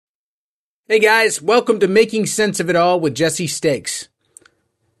Hey guys, welcome to Making Sense of It All with Jesse Stakes.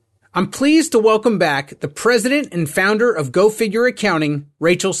 I'm pleased to welcome back the president and founder of Go Figure Accounting,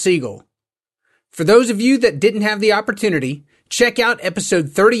 Rachel Siegel. For those of you that didn't have the opportunity, check out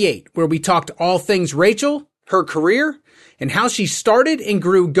episode 38, where we talked all things Rachel, her career, and how she started and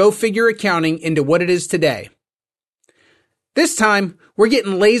grew Go Figure Accounting into what it is today. This time, we're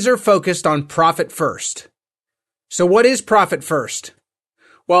getting laser focused on profit first. So what is profit first?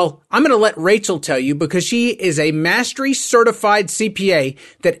 Well, I'm going to let Rachel tell you because she is a mastery certified CPA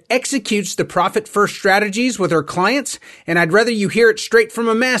that executes the profit first strategies with her clients, and I'd rather you hear it straight from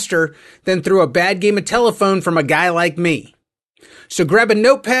a master than through a bad game of telephone from a guy like me. So grab a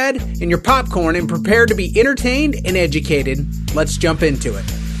notepad and your popcorn and prepare to be entertained and educated. Let's jump into it.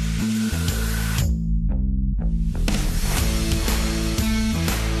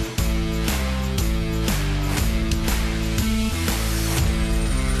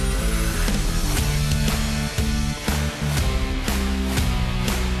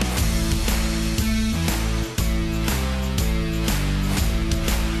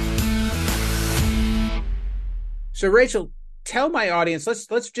 So Rachel, tell my audience,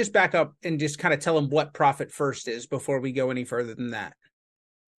 let's just back up and just kind of tell them what Profit First is before we go any further than that.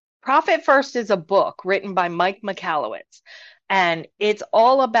 Profit First is a book written by Mike Michalowicz, and it's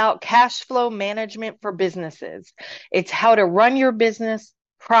all about cash flow management for businesses. It's how to run your business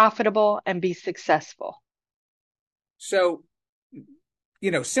profitable and be successful. So,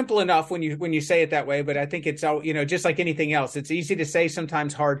 simple enough when you say it that way, but I think it's all, just like anything else, it's easy to say,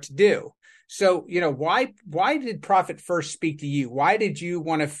 sometimes hard to do. So, why did Profit First speak to you? Why did you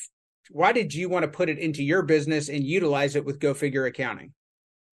want to put it into your business and utilize it with Go Figure Accounting?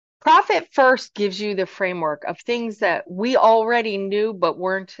 Profit First gives you the framework of things that we already knew but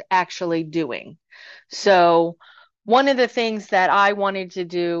weren't actually doing. So one of the things that I wanted to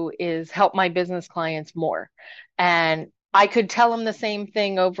do is help my business clients more. And I could tell them the same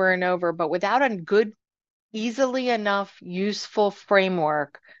thing over and over, but without a good, easily enough, useful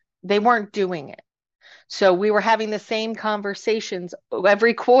framework, they weren't doing it. So we were having the same conversations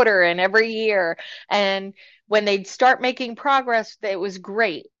every quarter and every year. And when they'd start making progress, it was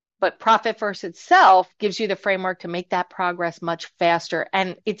great. But Profit First itself gives you the framework to make that progress much faster.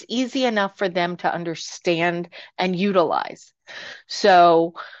 And it's easy enough for them to understand and utilize.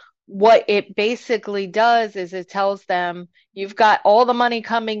 So what it basically does is it tells them you've got all the money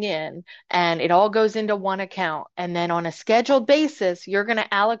coming in and it all goes into one account. And then on a scheduled basis, you're going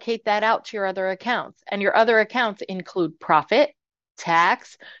to allocate that out to your other accounts. And your other accounts include profit,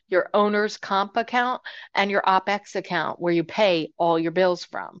 tax, your owner's comp account, and your OPEX account where you pay all your bills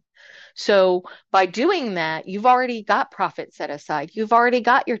from. So by doing that, you've already got profit set aside. You've already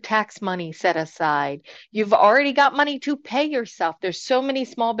got your tax money set aside. You've already got money to pay yourself. There's so many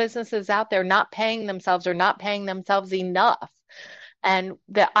small businesses out there not paying themselves or not paying themselves enough. And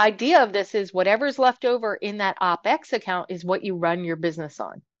the idea of this is whatever's left over in that OPEX account is what you run your business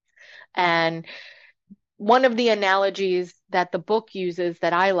on. And one of the analogies that the book uses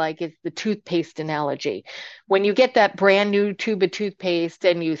that I like is the toothpaste analogy. When you get that brand new tube of toothpaste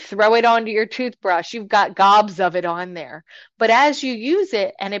and you throw it onto your toothbrush, you've got gobs of it on there. But as you use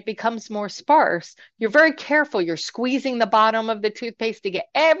it and it becomes more sparse, you're very careful. You're squeezing the bottom of the toothpaste to get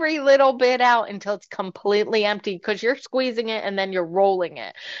every little bit out until it's completely empty because you're squeezing it and then you're rolling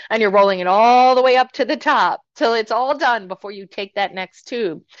it. And you're rolling it all the way up to the top till it's all done before you take that next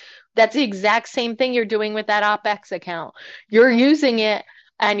tube. That's the exact same thing you're doing with that OPEX account. You're using it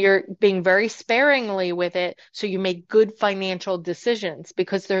and you're being very sparingly with it so you make good financial decisions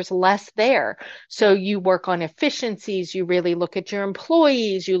because there's less there. So you work on efficiencies, you really look at your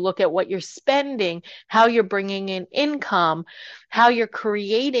employees, you look at what you're spending, how you're bringing in income, how you're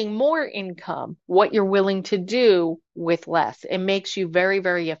creating more income, what you're willing to do with less. It makes you very,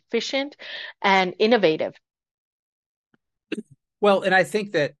 very efficient and innovative. Well, and I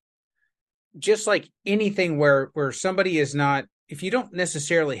think that just like anything where somebody is not, if you don't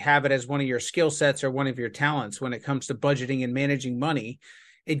necessarily have it as one of your skill sets or one of your talents when it comes to budgeting and managing money,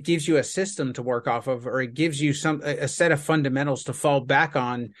 it gives you a system to work off of, or it gives you a set of fundamentals to fall back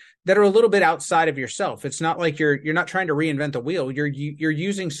on that are a little bit outside of yourself. It's not like you're not trying to reinvent the wheel. You're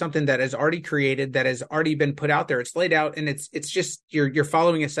using something that is already created, that has already been put out there. It's laid out, and it's just you're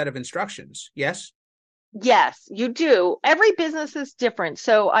following a set of instructions. Yes. Yes, you do. Every business is different.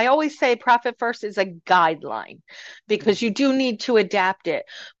 So I always say Profit First is a guideline because you do need to adapt it,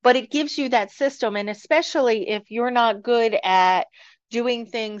 but it gives you that system. And especially if you're not good at doing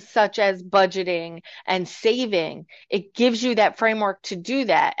things such as budgeting and saving, it gives you that framework to do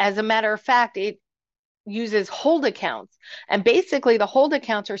that. As a matter of fact, uses hold accounts. And basically, the hold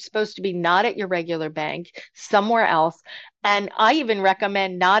accounts are supposed to be not at your regular bank, somewhere else. And I even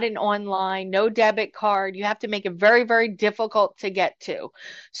recommend not an online, no debit card. You have to make it very, very difficult to get to.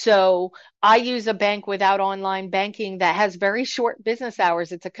 So I use a bank without online banking that has very short business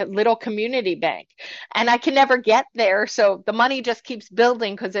hours. It's a little community bank, and I can never get there. So the money just keeps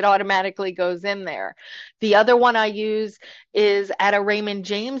building because it automatically goes in there. The other one I use is at a Raymond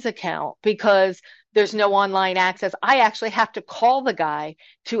James account because there's no online access. I actually have to call the guy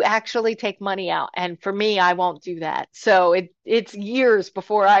to actually take money out. And for me, I won't do that. So it's years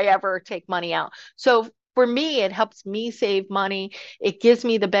before I ever take money out. So for me, it helps me save money. It gives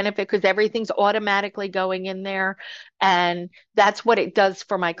me the benefit because everything's automatically going in there. And that's what it does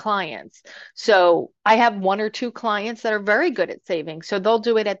for my clients. So I have one or two clients that are very good at saving. So they'll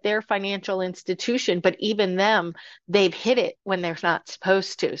do it at their financial institution, but even them, they've hit it when they're not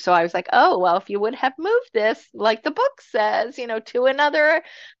supposed to. So I was like, oh, well, if you would have moved this, like the book says, to another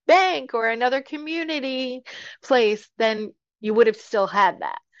bank or another community place, then you would have still had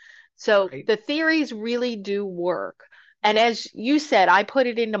that. So Right. the theories really do work. And as you said, I put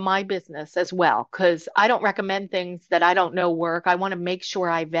it into my business as well because I don't recommend things that I don't know work. I want to make sure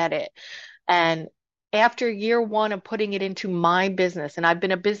I vet it. And after year one of putting it into my business, and I've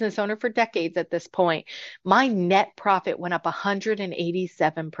been a business owner for decades at this point, my net profit went up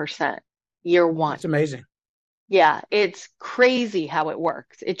 187% year one. That's amazing. Yeah, it's crazy how it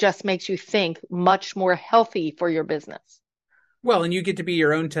works. It just makes you think much more healthy for your business. Well, and you get to be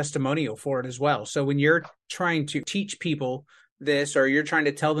your own testimonial for it as well. So when you're trying to teach people this, or you're trying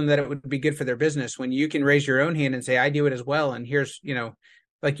to tell them that it would be good for their business, when you can raise your own hand and say, I do it as well. And here's,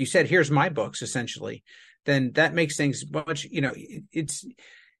 like you said, here's my books essentially, then that makes things much,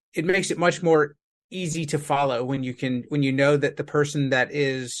 it makes it much more easy to follow when you know that the person that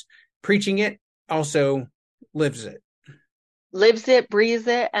is preaching it also lives it. Lives it, breathes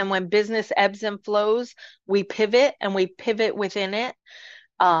it, and when business ebbs and flows, we pivot and we pivot within it.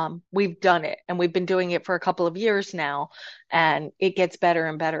 We've done it and we've been doing it for a couple of years now, and it gets better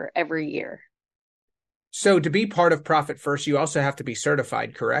and better every year. So to be part of Profit First, you also have to be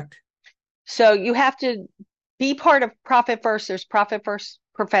certified, correct? So you have to be part of Profit First. There's Profit First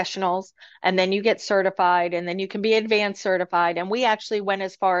professionals, and then you get certified, and then you can be advanced certified. And we actually went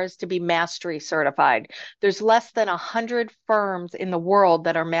as far as to be mastery certified. There's less than 100 firms in the world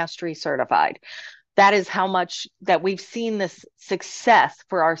that are mastery certified. That is how much that we've seen this success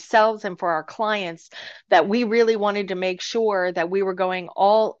for ourselves and for our clients, that we really wanted to make sure that we were going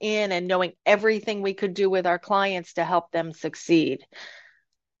all in and knowing everything we could do with our clients to help them succeed.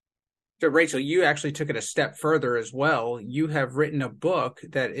 So, Rachel, you actually took it a step further as well. You have written a book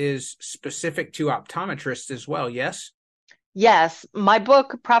that is specific to optometrists as well, yes? Yes, my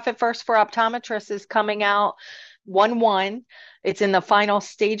book, Profit First for Optometrists, is coming out 1/1. It's in the final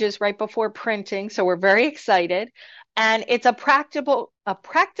stages right before printing, so we're very excited. And it's a practical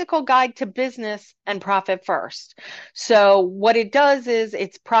guide to business and profit first. So what it does is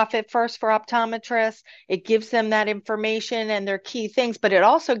it's profit first for optometrists. It gives them that information and their key things, but it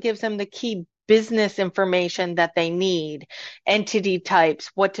also gives them the key business information that they need, entity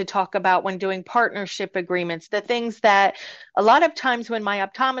types, what to talk about when doing partnership agreements, the things that a lot of times when my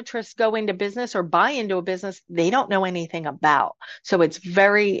optometrists go into business or buy into a business, they don't know anything about. So it's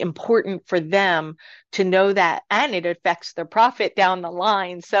very important for them to know that, and it affects their profit down the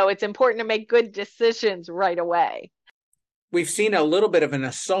line. So it's important to make good decisions right away. We've seen a little bit of an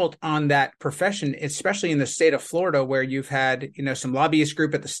assault on that profession, especially in the state of Florida, where you've had, some lobbyist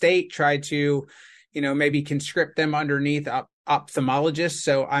group at the state try to, maybe conscript them underneath ophthalmologists.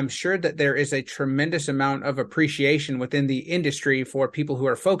 So I'm sure that there is a tremendous amount of appreciation within the industry for people who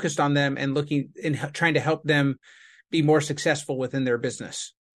are focused on them and looking and trying to help them be more successful within their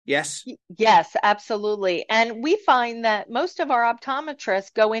business. Yes. Yes, absolutely. And we find that most of our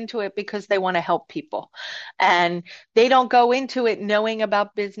optometrists go into it because they want to help people. And they don't go into it knowing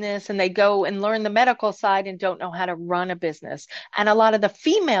about business, and they go and learn the medical side and don't know how to run a business. And a lot of the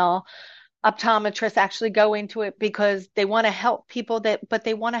female optometrists actually go into it because they want to help people, but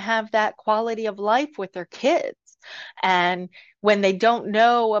they want to have that quality of life with their kids. And when they don't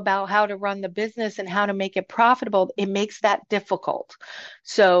know about how to run the business and how to make it profitable, it makes that difficult.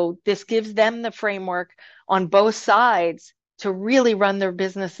 So this gives them the framework on both sides to really run their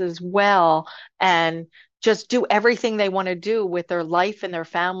businesses well and just do everything they want to do with their life and their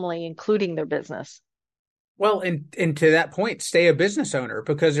family, including their business. Well, and to that point, stay a business owner,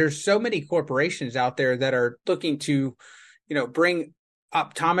 because there's so many corporations out there that are looking to, bring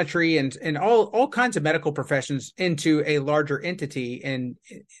optometry and all kinds of medical professions into a larger entity. And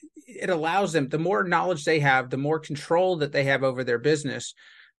it allows them, the more knowledge they have, the more control that they have over their business,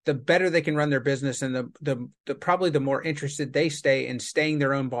 the better they can run their business, and the probably the more interested they stay in staying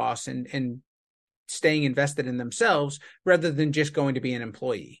their own boss and staying invested in themselves rather than just going to be an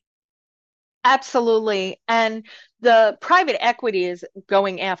employee. Absolutely. And the private equity is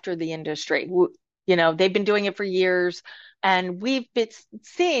going after the industry. They've been doing it for years, and we've been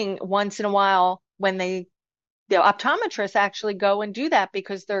seeing once in a while when the optometrists actually go and do that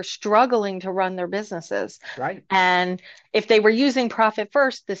because they're struggling to run their businesses. Right. And if they were using profit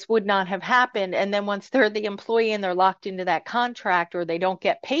first, this would not have happened. And then once they're the employee and they're locked into that contract, or they don't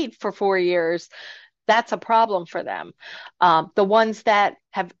get paid for 4 years, that's a problem for them. The ones that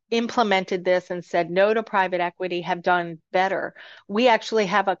have implemented this and said no to private equity have done better. We actually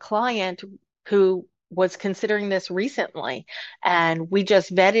have a client who was considering this recently, and we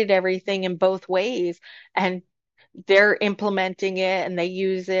just vetted everything in both ways, and they're implementing it and they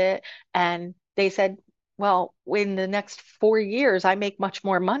use it. And they said, well, in the next 4 years, I make much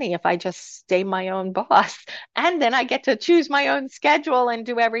more money if I just stay my own boss. And then I get to choose my own schedule and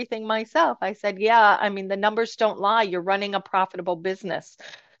do everything myself. I said, yeah, I mean, the numbers don't lie. You're running a profitable business.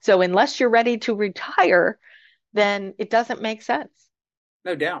 So unless you're ready to retire, then it doesn't make sense.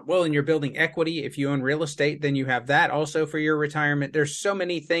 No doubt. Well, and you're building equity. If you own real estate, then you have that also for your retirement. There's so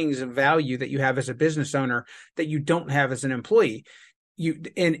many things of value that you have as a business owner that you don't have as an employee.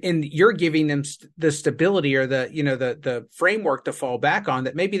 And you're giving them the stability or the framework to fall back on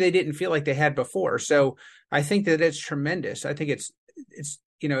that maybe they didn't feel like they had before. So I think that it's tremendous. I think it's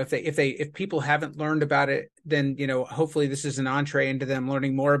if people haven't learned about it, then hopefully this is an entree into them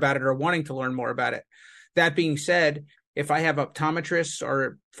learning more about it or wanting to learn more about it. That being said, if I have optometrists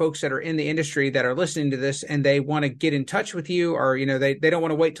or folks that are in the industry that are listening to this and they want to get in touch with you, or, they don't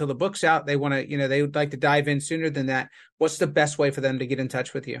want to wait till the book's out, they want to, they would like to dive in sooner than that, what's the best way for them to get in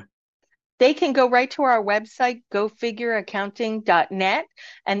touch with you? They can go right to our website, gofigureaccounting.net,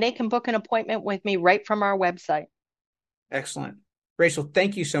 and they can book an appointment with me right from our website. Excellent. Rachel,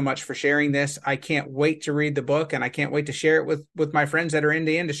 thank you so much for sharing this. I can't wait to read the book, and I can't wait to share it with my friends that are in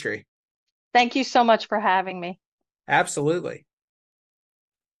the industry. Thank you so much for having me. Absolutely.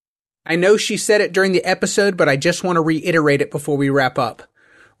 I know she said it during the episode, but I just want to reiterate it before we wrap up.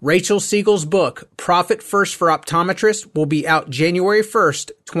 Rachel Siegel's book, Profit First for Optometrists, will be out January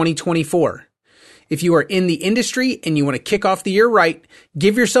 1st, 2024. If you are in the industry and you want to kick off the year right,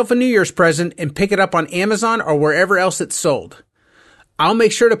 give yourself a New Year's present and pick it up on Amazon or wherever else it's sold. I'll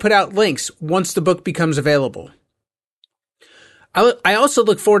make sure to put out links once the book becomes available. I also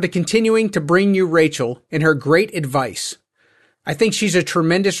look forward to continuing to bring you Rachel and her great advice. I think she's a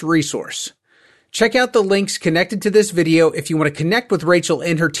tremendous resource. Check out the links connected to this video if you want to connect with Rachel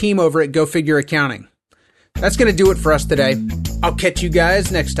and her team over at Go Figure Accounting. That's going to do it for us today. I'll catch you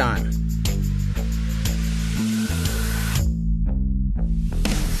guys next time.